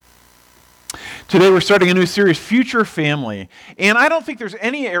Today we're starting a new series, Future Family. And I don't think there's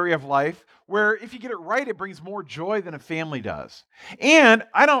any area of life where if you get it right, it brings more joy than a family does. And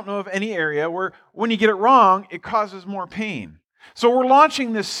I don't know of any area where when you get it wrong, it causes more pain. So we're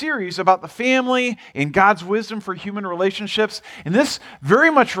launching this series about the family and God's wisdom for human relationships. And this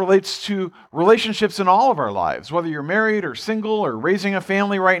very much relates to relationships in all of our lives, whether you're married or single or raising a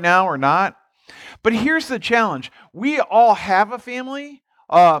family right now or not. But here's the challenge. We all have a family,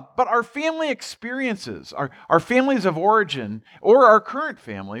 but our family experiences, our families of origin, or our current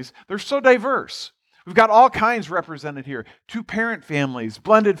families, they're so diverse. We've got all kinds represented here. Two-parent families,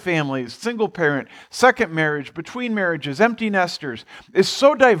 blended families, single parent, second marriage, between marriages, empty nesters. It's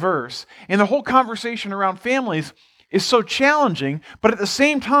so diverse, and the whole conversation around families is so challenging, but at the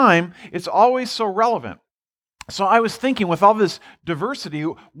same time, it's always so relevant. So I was thinking, with all this diversity,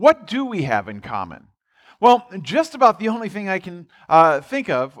 what do we have in common? Well, just about the only thing I can think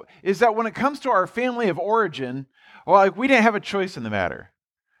of is that when it comes to our family of origin, well, we didn't have a choice in the matter,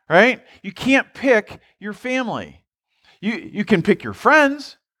 right? You can't pick your family. You can pick your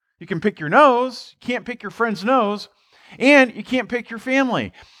friends, you can pick your nose, you can't pick your friend's nose, and you can't pick your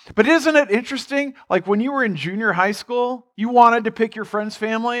family. But isn't it interesting? Like when you were in junior high school, you wanted to pick your friend's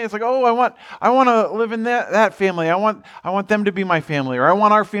family. It's like, oh, I want to live in that family. I want them to be my family, or I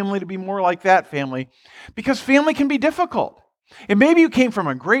want our family to be more like that family. Because family can be difficult. And maybe you came from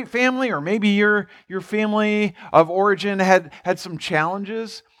a great family, or maybe your family of origin had some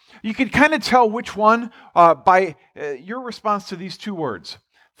challenges. You could kind of tell which one by your response to these two words: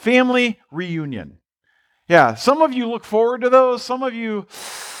 family reunion. Yeah, some of you look forward to those. Some of you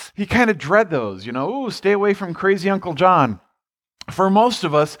kind of dread those. Ooh, stay away from crazy Uncle John. For most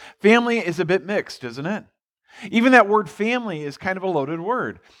of us, family is a bit mixed, isn't it? Even that word family is kind of a loaded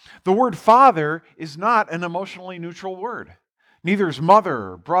word. The word father is not an emotionally neutral word. Neither is mother,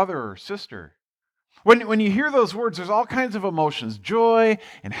 or brother, or sister. When you hear those words, there's all kinds of emotions: joy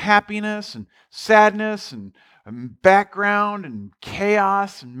and happiness and sadness and background and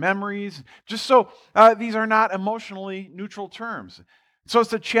chaos and memories. Just so these are not emotionally neutral terms. So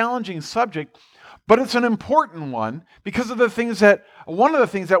it's a challenging subject, but it's an important one because of one of the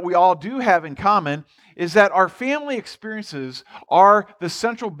things that we all do have in common is that our family experiences are the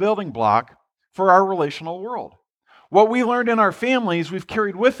central building block for our relational world. What we learned in our families, we've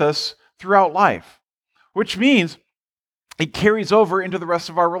carried with us throughout life, which means it carries over into the rest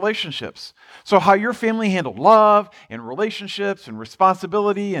of our relationships. So how your family handled love and relationships and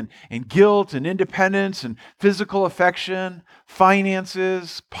responsibility and guilt and independence and physical affection,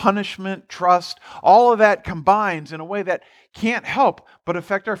 finances, punishment, trust, all of that combines in a way that can't help but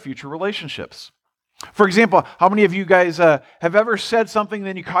affect our future relationships. For example, how many of you guys have ever said something,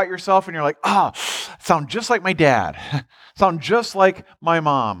 then you caught yourself and you're like, sound just like my dad, sound just like my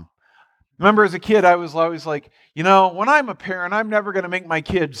mom. Remember as a kid, I was always like, when I'm a parent, I'm never going to make my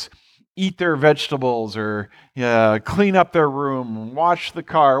kids eat their vegetables or clean up their room, wash the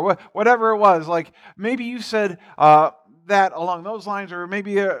car, whatever it was. Like maybe you said that along those lines, or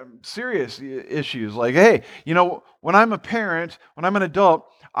maybe serious issues like, hey, when I'm a parent, when I'm an adult,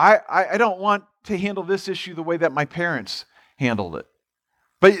 I don't want to handle this issue the way that my parents handled it.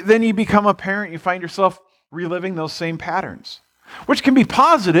 But then you become a parent, you find yourself reliving those same patterns, which can be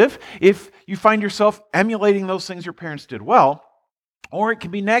positive if you find yourself emulating those things your parents did well, or it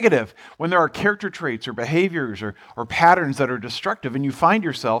can be negative when there are character traits or behaviors or patterns that are destructive and you find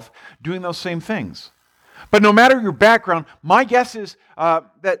yourself doing those same things. But no matter your background, my guess is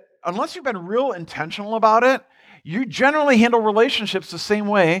that unless you've been real intentional about it, you generally handle relationships the same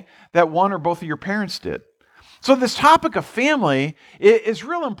way that one or both of your parents did. So this topic of family is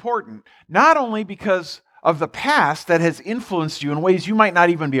real important, not only because of the past that has influenced you in ways you might not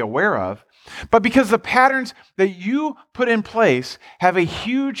even be aware of, but because the patterns that you put in place have a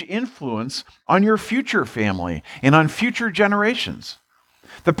huge influence on your future family and on future generations.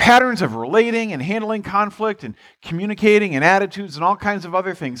 The patterns of relating and handling conflict and communicating and attitudes and all kinds of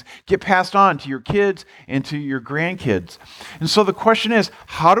other things get passed on to your kids and to your grandkids. And so the question is,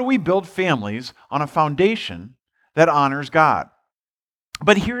 how do we build families on a foundation that honors God?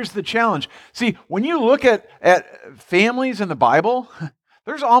 But here's the challenge. See, when you look at families in the Bible,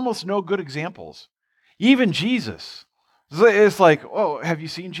 there's almost no good examples. Even Jesus. It's like, oh, have you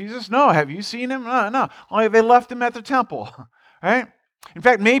seen Jesus? No. Have you seen him? No. Only they left him at the temple, right? In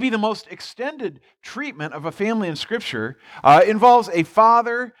fact, maybe the most extended treatment of a family in Scripture involves a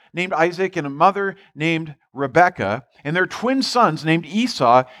father named Isaac and a mother named Rebekah, and their twin sons named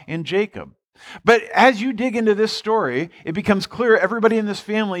Esau and Jacob. But as you dig into this story, it becomes clear everybody in this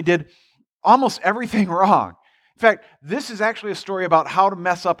family did almost everything wrong. In fact, this is actually a story about how to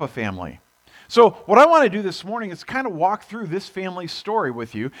mess up a family. So, what I want to do this morning is kind of walk through this family's story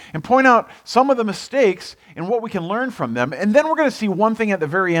with you and point out some of the mistakes and what we can learn from them. And then we're going to see one thing at the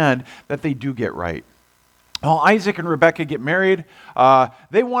very end that they do get right. Well, Isaac and Rebekah get married.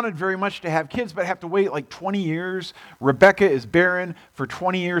 They wanted very much to have kids, but have to wait like 20 years. Rebekah is barren for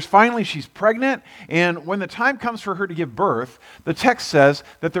 20 years. Finally, she's pregnant, and when the time comes for her to give birth, the text says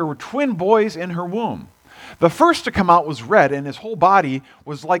that there were twin boys in her womb. The first to come out was red, and his whole body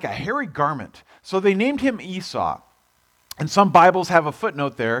was like a hairy garment. So they named him Esau. And some Bibles have a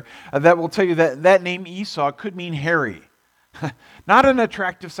footnote there that will tell you that that name Esau could mean hairy. Not an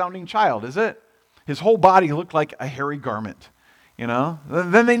attractive sounding child, is it? His whole body looked like a hairy garment,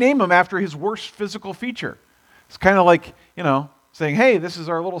 Then they name him after his worst physical feature. It's kind of like, saying, hey, this is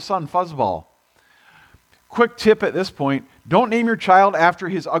our little son, Fuzzball. Quick tip at this point, don't name your child after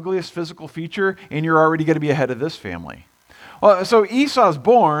his ugliest physical feature, and you're already going to be ahead of this family. Well, so Esau's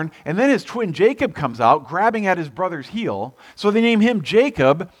born, and then his twin Jacob comes out, grabbing at his brother's heel. So they name him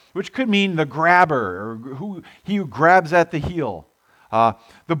Jacob, which could mean the grabber, or he who grabs at the heel.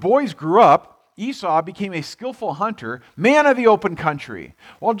 The boys grew up. Esau became a skillful hunter, man of the open country,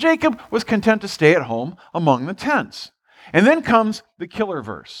 while Jacob was content to stay at home among the tents. And then comes the killer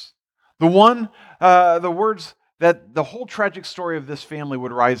verse, the words that the whole tragic story of this family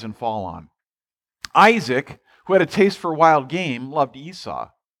would rise and fall on. Isaac, who had a taste for wild game, loved Esau,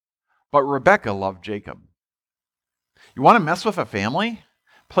 but Rebekah loved Jacob. You want to mess with a family?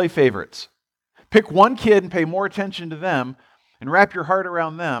 Play favorites. Pick one kid and pay more attention to them and wrap your heart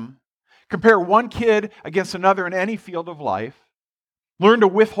around them. Compare one kid against another in any field of life. Learn to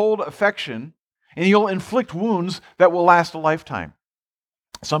withhold affection, and you'll inflict wounds that will last a lifetime.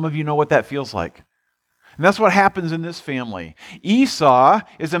 Some of you know what that feels like. And that's what happens in this family. Esau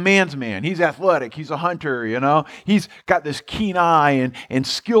is a man's man. He's athletic. He's a hunter, He's got this keen eye and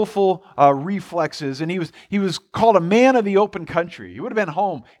skillful reflexes. And he was called a man of the open country. He would have been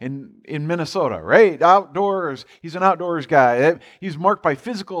home in Minnesota, right? Outdoors. He's an outdoors guy. He's marked by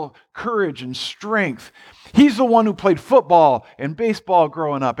physical courage and strength. He's the one who played football and baseball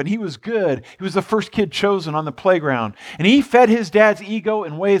growing up, and he was good. He was the first kid chosen on the playground. And he fed his dad's ego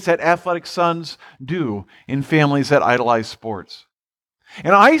in ways that athletic sons do in families that idolize sports.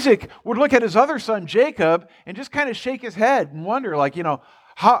 And Isaac would look at his other son, Jacob, and just kind of shake his head and wonder,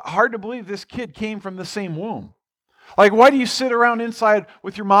 how hard to believe this kid came from the same womb. Like, why do you sit around inside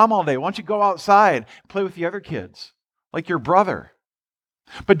with your mom all day? Why don't you go outside and play with the other kids, like your brother?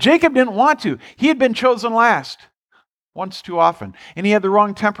 But Jacob didn't want to. He had been chosen last, once too often, and he had the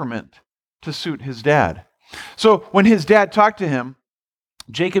wrong temperament to suit his dad. So when his dad talked to him,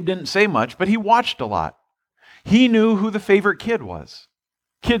 Jacob didn't say much, but he watched a lot. He knew who the favorite kid was.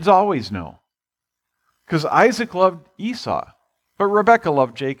 Kids always know. Because Isaac loved Esau, but Rebekah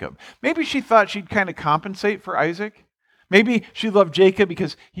loved Jacob. Maybe she thought she'd kind of compensate for Isaac. Maybe she loved Jacob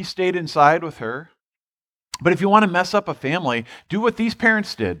because he stayed inside with her. But if you want to mess up a family, do what these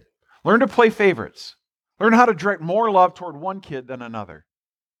parents did. Learn to play favorites. Learn how to direct more love toward one kid than another.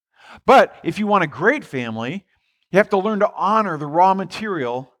 But if you want a great family, you have to learn to honor the raw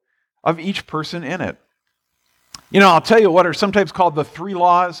material of each person in it. I'll tell you what are sometimes called the 3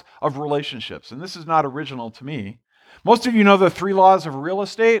 laws of relationships. And this is not original to me. Most of you know the 3 laws of real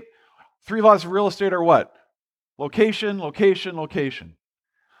estate. 3 laws of real estate are what? Location, location, location.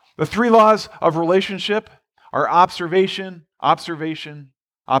 The 3 laws of relationship are observation, observation,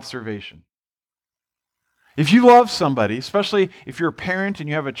 observation. If you love somebody, especially if you're a parent and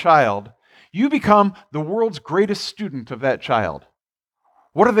you have a child, you become the world's greatest student of that child.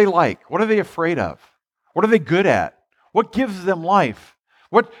 What are they like? What are they afraid of? What are they good at? What gives them life?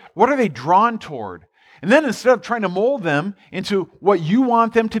 What are they drawn toward? And then instead of trying to mold them into what you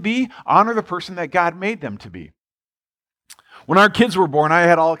want them to be, honor the person that God made them to be. When our kids were born, I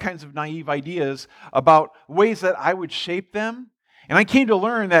had all kinds of naive ideas about ways that I would shape them. And I came to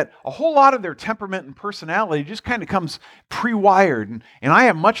learn that a whole lot of their temperament and personality just kind of comes pre-wired. And I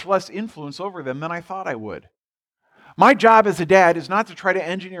have much less influence over them than I thought I would. My job as a dad is not to try to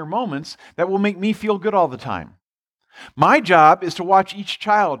engineer moments that will make me feel good all the time. My job is to watch each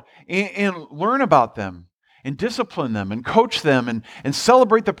child and learn about them and discipline them and coach them and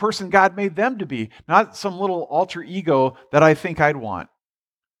celebrate the person God made them to be, not some little alter ego that I think I'd want.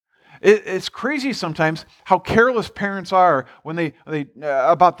 It's crazy sometimes how careless parents are when they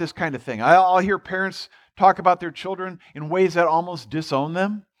about this kind of thing. I'll hear parents talk about their children in ways that almost disown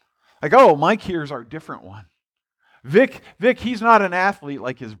them. Like, oh, Mike here's our different one. Vic, he's not an athlete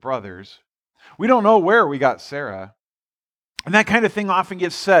like his brothers. We don't know where we got Sarah. And that kind of thing often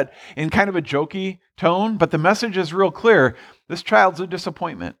gets said in kind of a jokey tone, but the message is real clear. This child's a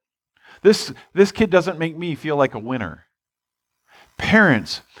disappointment. This kid doesn't make me feel like a winner.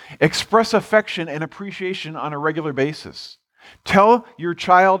 Parents, express affection and appreciation on a regular basis. Tell your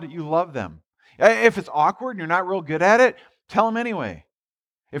child you love them. If it's awkward and you're not real good at it, tell them anyway.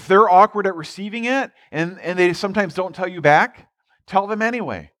 If they're awkward at receiving it and they sometimes don't tell you back, tell them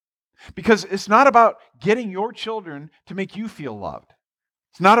anyway. Because it's not about getting your children to make you feel loved.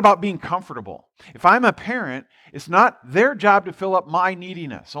 It's not about being comfortable. If I'm a parent, it's not their job to fill up my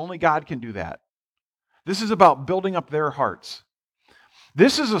neediness. Only God can do that. This is about building up their hearts.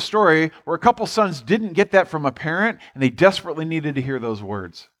 This is a story where a couple sons didn't get that from a parent, and they desperately needed to hear those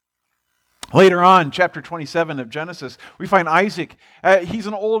words. Later on, chapter 27 of Genesis, we find Isaac. He's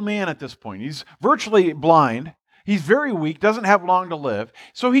an old man at this point. He's virtually blind. He's very weak, doesn't have long to live.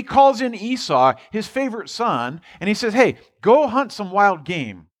 So he calls in Esau, his favorite son, and he says, hey, go hunt some wild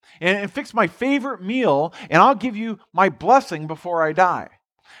game and fix my favorite meal, and I'll give you my blessing before I die.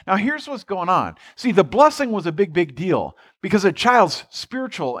 Now, here's what's going on. See, the blessing was a big deal because a child's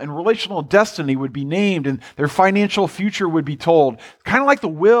spiritual and relational destiny would be named and their financial future would be told, kind of like the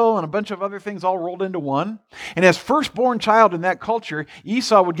will and a bunch of other things all rolled into one. And as firstborn child in that culture,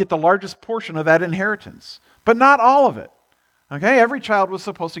 Esau would get the largest portion of that inheritance, but not all of it. Okay, every child was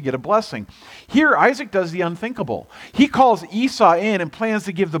supposed to get a blessing. Here, Isaac does the unthinkable. He calls Esau in and plans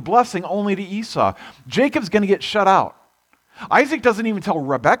to give the blessing only to Esau. Jacob's going to get shut out. Isaac doesn't even tell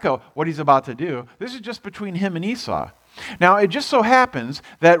Rebekah what he's about to do. This is just between him and Esau. Now, it just so happens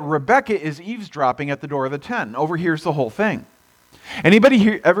that Rebekah is eavesdropping at the door of the tent and overhears the whole thing.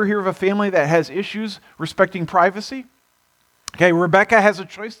 Anybody ever hear of a family that has issues respecting privacy? Okay, Rebekah has a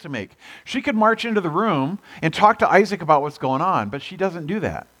choice to make. She could march into the room and talk to Isaac about what's going on, but she doesn't do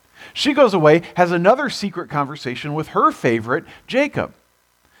that. She goes away, has another secret conversation with her favorite, Jacob.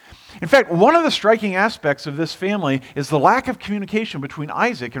 In fact, one of the striking aspects of this family is the lack of communication between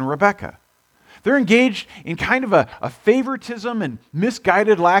Isaac and Rebekah. They're engaged in kind of a favoritism and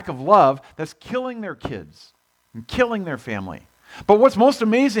misguided lack of love that's killing their kids and killing their family. But what's most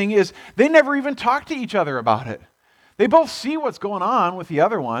amazing is they never even talk to each other about it. They both see what's going on with the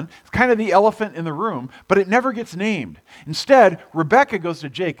other one. It's kind of the elephant in the room, but it never gets named. Instead, Rebekah goes to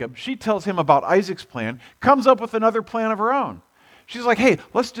Jacob. She tells him about Isaac's plan, comes up with another plan of her own. She's like, hey,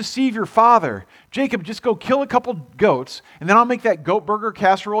 let's deceive your father. Jacob, just go kill a couple goats, and then I'll make that goat burger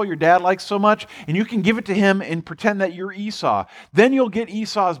casserole your dad likes so much, and you can give it to him and pretend that you're Esau. Then you'll get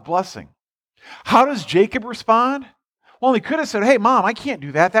Esau's blessing. How does Jacob respond? Well, he could have said, hey, Mom, I can't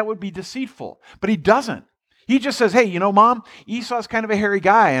do that. That would be deceitful. But he doesn't. He just says, hey, Mom, Esau's kind of a hairy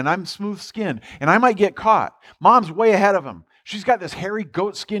guy, and I'm smooth-skinned, and I might get caught. Mom's way ahead of him. She's got this hairy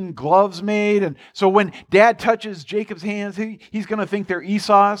goatskin gloves made, and so when Dad touches Jacob's hands, he's going to think they're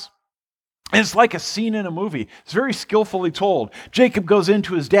Esau's. And it's like a scene in a movie. It's very skillfully told. Jacob goes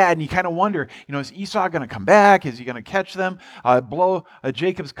into his dad, and you kind of wonder, is Esau going to come back? Is he going to catch them, blow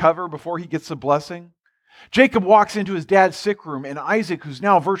Jacob's cover before he gets the blessing? Jacob walks into his dad's sick room, and Isaac, who's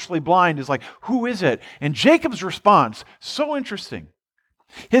now virtually blind, is like, who is it? And Jacob's response, so interesting.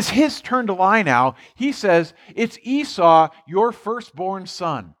 His turn to lie now. He says, it's Esau, your firstborn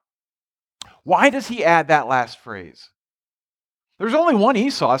son. Why does he add that last phrase? There's only one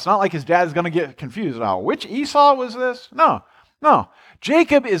Esau. It's not like his dad's going to get confused. Now, which Esau was this? No.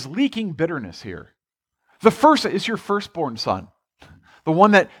 Jacob is leaking bitterness here. The first is your firstborn son. The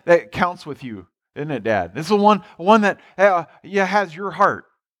one that counts with you, isn't it, Dad? This is the one that has your heart.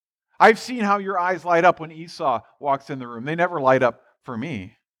 I've seen how your eyes light up when Esau walks in the room. They never light up for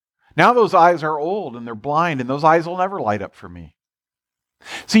me. Now those eyes are old and they're blind, and those eyes will never light up for me.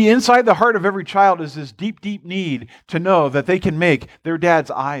 See, inside the heart of every child is this deep need to know that they can make their dad's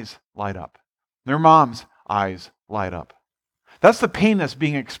eyes light up, their mom's eyes light up. That's the pain that's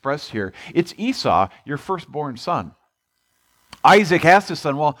being expressed here. It's Esau, your firstborn son. Isaac asked his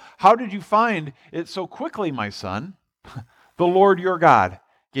son, well, how did you find it so quickly, my son? The Lord your God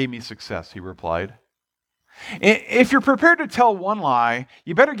gave me success, he replied. If you're prepared to tell one lie,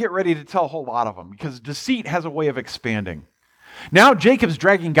 you better get ready to tell a whole lot of them, because deceit has a way of expanding. Now Jacob's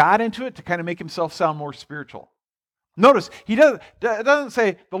dragging God into it to kind of make himself sound more spiritual. Notice, he doesn't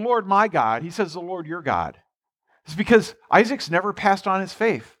say, the Lord my God. He says, the Lord your God. It's because Isaac's never passed on his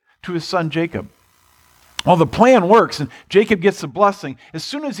faith to his son Jacob. Well, the plan works, and Jacob gets the blessing. As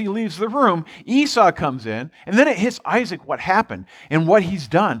soon as he leaves the room, Esau comes in, and then it hits Isaac what happened and what he's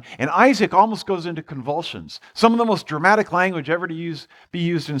done. And Isaac almost goes into convulsions. Some of the most dramatic language ever to be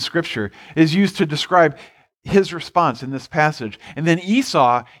used in Scripture is used to describe his response in this passage. And then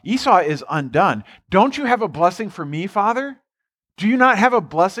Esau is undone. Don't you have a blessing for me, Father? Do you not have a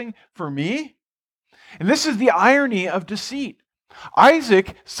blessing for me? And this is the irony of deceit.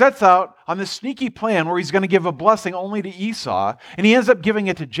 Isaac sets out on this sneaky plan where he's going to give a blessing only to Esau, and he ends up giving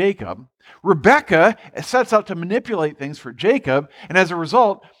it to Jacob. Rebekah sets out to manipulate things for Jacob, and as a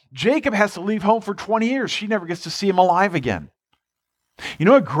result, Jacob has to leave home for 20 years. She never gets to see him alive again. You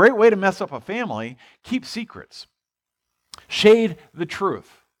know, a great way to mess up a family: keep secrets. Shade the truth.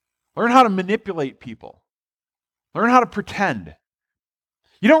 Learn how to manipulate people. Learn how to pretend.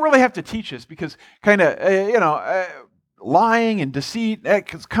 You don't really have to teach this because lying and deceit, that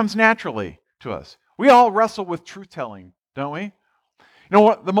comes naturally to us. We all wrestle with truth-telling, don't we? You know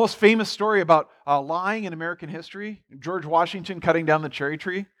what? The most famous story about lying in American history, George Washington cutting down the cherry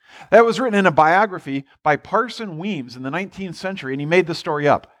tree, that was written in a biography by Parson Weems in the 19th century, and he made the story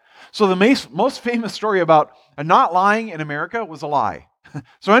up. So the most famous story about not lying in America was a lie.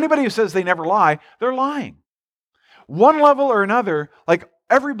 So anybody who says they never lie, they're lying. One level or another, like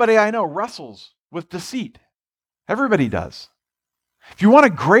everybody I know wrestles with deceit. Everybody does. If you want a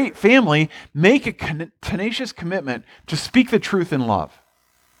great family, make a tenacious commitment to speak the truth in love.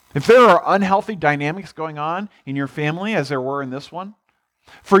 If there are unhealthy dynamics going on in your family, as there were in this one,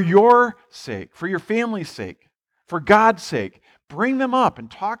 for your sake, for your family's sake, for God's sake, bring them up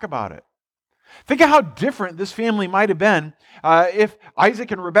and talk about it. Think of how different this family might have been if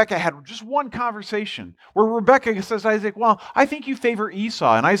Isaac and Rebekah had just one conversation where Rebekah says to Isaac, well, I think you favor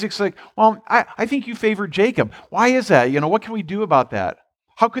Esau. And Isaac's like, well, I think you favor Jacob. Why is that? What can we do about that?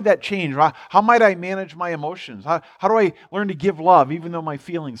 How could that change? How might I manage my emotions? How do I learn to give love even though my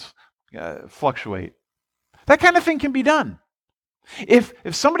feelings fluctuate? That kind of thing can be done. If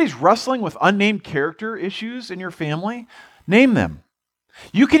somebody's wrestling with unnamed character issues in your family, name them.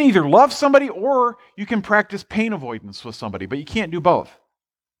 You can either love somebody or you can practice pain avoidance with somebody, but you can't do both.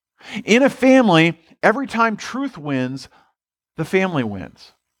 In a family, every time truth wins, the family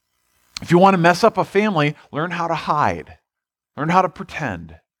wins. If you want to mess up a family, learn how to hide. Learn how to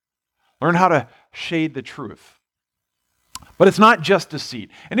pretend. Learn how to shade the truth. But it's not just deceit.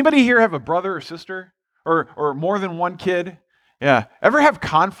 Anybody here have a brother or sister? Or more than one kid? Yeah. Ever have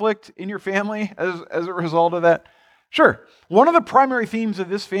conflict in your family as a result of that? Sure. One of the primary themes of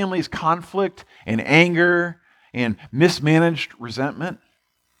this family is conflict and anger and mismanaged resentment.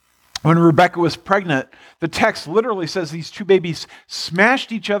 When Rebekah was pregnant, the text literally says these two babies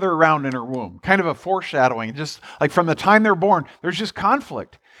smashed each other around in her womb, kind of a foreshadowing. Just like from the time they're born, there's just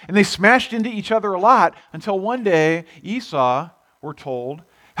conflict. And they smashed into each other a lot until one day Esau, we're told,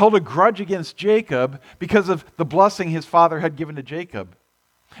 held a grudge against Jacob because of the blessing his father had given to Jacob.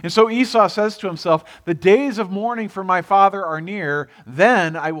 And so Esau says to himself, the days of mourning for my father are near,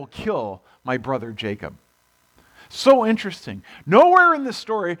 then I will kill my brother Jacob. So interesting. Nowhere in this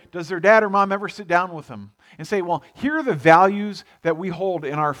story does their dad or mom ever sit down with them and say, well, here are the values that we hold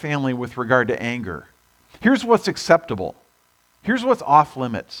in our family with regard to anger. Here's what's acceptable. Here's what's off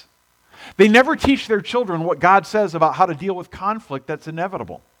limits. They never teach their children what God says about how to deal with conflict that's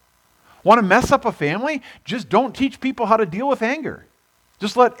inevitable. Want to mess up a family? Just don't teach people how to deal with anger.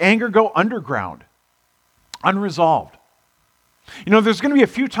 Just let anger go underground, unresolved. There's going to be a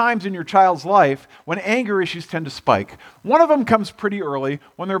few times in your child's life when anger issues tend to spike. One of them comes pretty early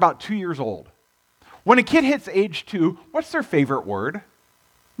when they're about 2 years old. When a kid hits age 2, what's their favorite word?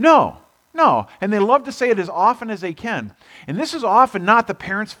 No. And they love to say it as often as they can. And this is often not the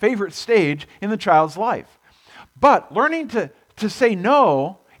parent's favorite stage in the child's life. But learning to say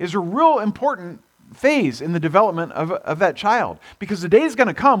no is a real important phase in the development of that child, because the day is going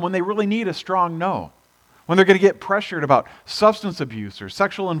to come when they really need a strong no, when they're going to get pressured about substance abuse or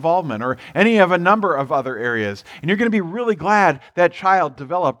sexual involvement or any of a number of other areas, and you're going to be really glad that child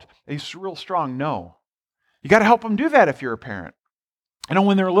developed a real strong no. You got to help them do that if you're a parent.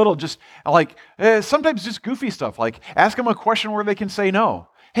 When they're little, just like sometimes just goofy stuff, like ask them a question where they can say no.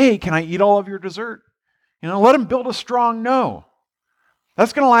 Hey, can I eat all of your dessert? Let them build a strong no.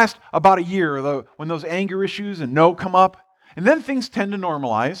 That's going to last about a year, though, when those anger issues and no come up. And then things tend to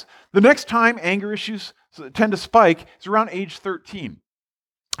normalize. The next time anger issues tend to spike is around age 13.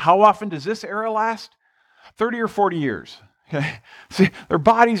 How often does this era last? 30 or 40 years. Okay? See, their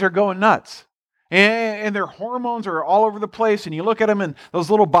bodies are going nuts. And their hormones are all over the place. And you look at them and those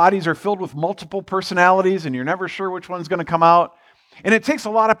little bodies are filled with multiple personalities and you're never sure which one's going to come out. And it takes a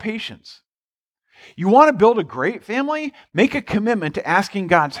lot of patience. You want to build a great family? Make a commitment to asking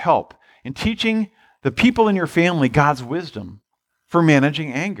God's help in teaching the people in your family God's wisdom for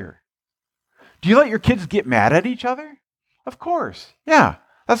managing anger. Do you let your kids get mad at each other? Of course. Yeah,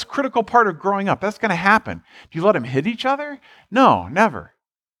 that's a critical part of growing up. That's going to happen. Do you let them hit each other? No, never.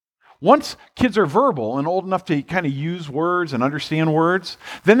 Once kids are verbal and old enough to kind of use words and understand words,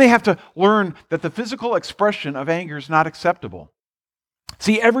 then they have to learn that the physical expression of anger is not acceptable.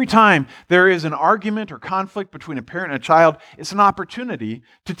 See, every time there is an argument or conflict between a parent and a child, it's an opportunity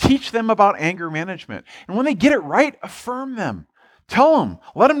to teach them about anger management. And when they get it right, affirm them. Tell them,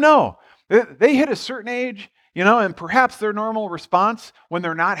 let them know. They hit a certain age, and perhaps their normal response when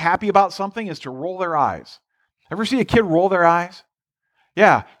they're not happy about something is to roll their eyes. Ever see a kid roll their eyes?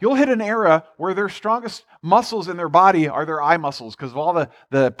 Yeah, you'll hit an era where their strongest muscles in their body are their eye muscles because of all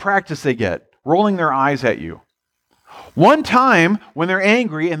the practice they get, rolling their eyes at you. One time when they're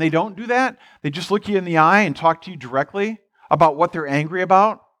angry and they don't do that, they just look you in the eye and talk to you directly about what they're angry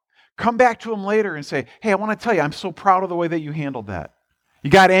about. Come back to them later and say, hey, I want to tell you, I'm so proud of the way that you handled that. You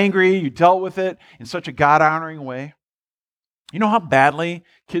got angry, you dealt with it in such a God-honoring way. You know how badly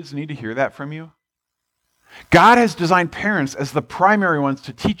kids need to hear that from you? God has designed parents as the primary ones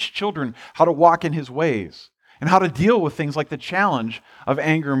to teach children how to walk in His ways and how to deal with things like the challenge of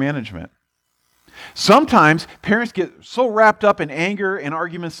anger management. Sometimes parents get so wrapped up in anger and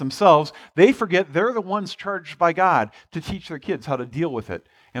arguments themselves, they forget they're the ones charged by God to teach their kids how to deal with it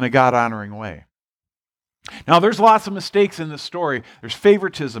in a God-honoring way. Now, there's lots of mistakes in this story. There's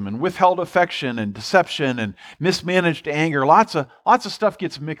favoritism and withheld affection and deception and mismanaged anger. Lots of stuff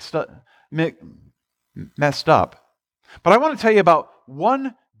gets messed up. But I want to tell you about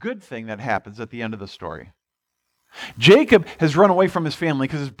one good thing that happens at the end of the story. Jacob has run away from his family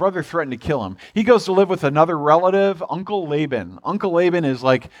because his brother threatened to kill him. He goes to live with another relative, Uncle Laban. Uncle Laban is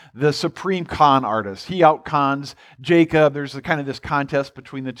like the supreme con artist. He outcons Jacob. There's kind of this contest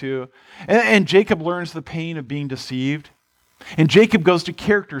between the two. And Jacob learns the pain of being deceived. And Jacob goes to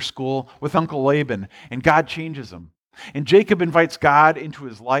character school with Uncle Laban, and God changes him. And Jacob invites God into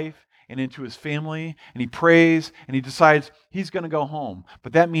his life and into his family, and he prays, and he decides he's going to go home.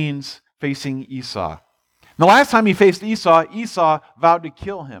 But that means facing Esau. The last time he faced Esau, Esau vowed to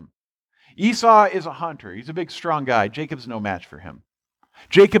kill him. Esau is a hunter. He's a big, strong guy. Jacob's no match for him.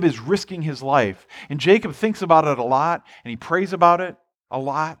 Jacob is risking his life, and Jacob thinks about it a lot, and he prays about it a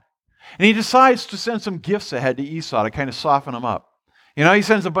lot. And he decides to send some gifts ahead to Esau to kind of soften him up. He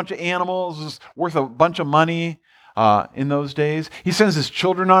sends a bunch of animals worth a bunch of money in those days. He sends his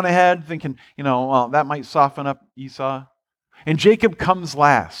children on ahead, thinking, that might soften up Esau. And Jacob comes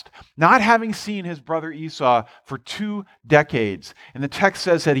last, not having seen his brother Esau for 2 decades. And the text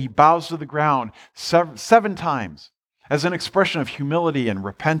says that he bows to the ground seven times as an expression of humility and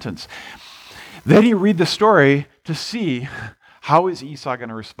repentance. Then you read the story to see how is Esau going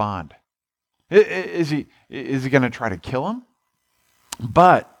to respond. Is he going to try to kill him?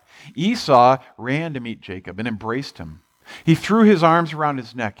 But Esau ran to meet Jacob and embraced him. He threw his arms around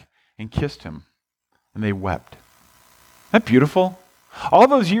his neck and kissed him, and they wept. Isn't that beautiful? All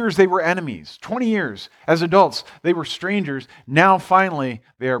those years they were enemies. 20 years as adults, they were strangers. Now finally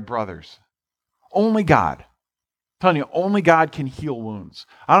they are brothers. Only God. I'm telling you, only God can heal wounds.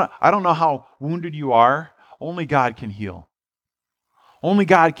 I don't know how wounded you are. Only God can heal. Only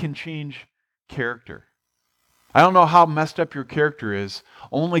God can change character. I don't know how messed up your character is.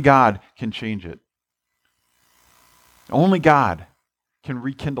 Only God can change it. Only God can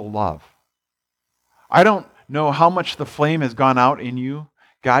rekindle love. I don't know how much the flame has gone out in you.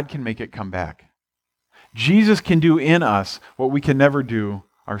 God can make it come back. Jesus can do in us what we can never do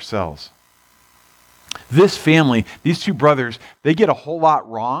ourselves. This family, these 2 brothers, they get a whole lot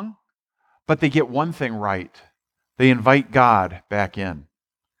wrong, but they get one thing right. They invite God back in.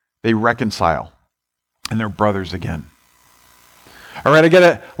 They reconcile, and they're brothers again. All right, I got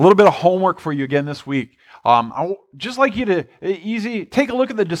a little bit of homework for you again this week. I'd just like you to take a look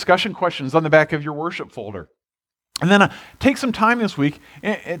at the discussion questions on the back of your worship folder. And then take some time this week,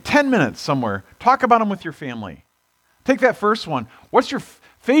 10 minutes somewhere, talk about them with your family. Take that first one. What's your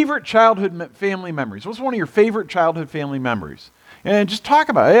favorite childhood family memories? What's one of your favorite childhood family memories? And just talk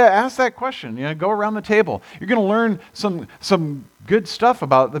about it. Yeah, ask that question. Go around the table. You're going to learn some good stuff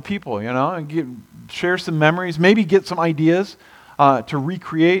about the people, and share some memories, maybe get some ideas to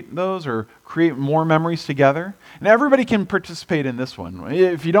recreate those or create more memories together. And everybody can participate in this one.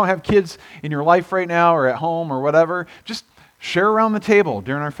 If you don't have kids in your life right now or at home or whatever, just share around the table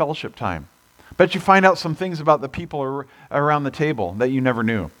during our fellowship time. Bet you find out some things about the people around the table that you never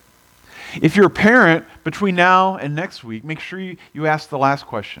knew. If you're a parent, between now and next week, make sure you ask the last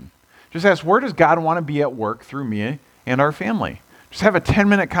question. Just ask, where does God want to be at work through me and our family? Just have a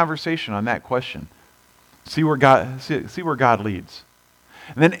 10-minute conversation on that question. See where God leads.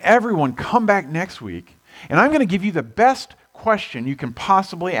 And then everyone come back next week, and I'm going to give you the best question you can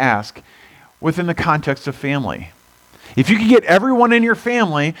possibly ask within the context of family. If you can get everyone in your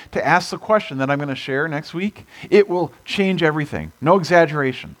family to ask the question that I'm going to share next week, it will change everything. No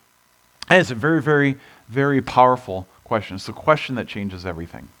exaggeration. And it's a very, very, very powerful question. It's the question that changes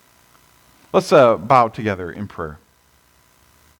everything. Let's bow together in prayer.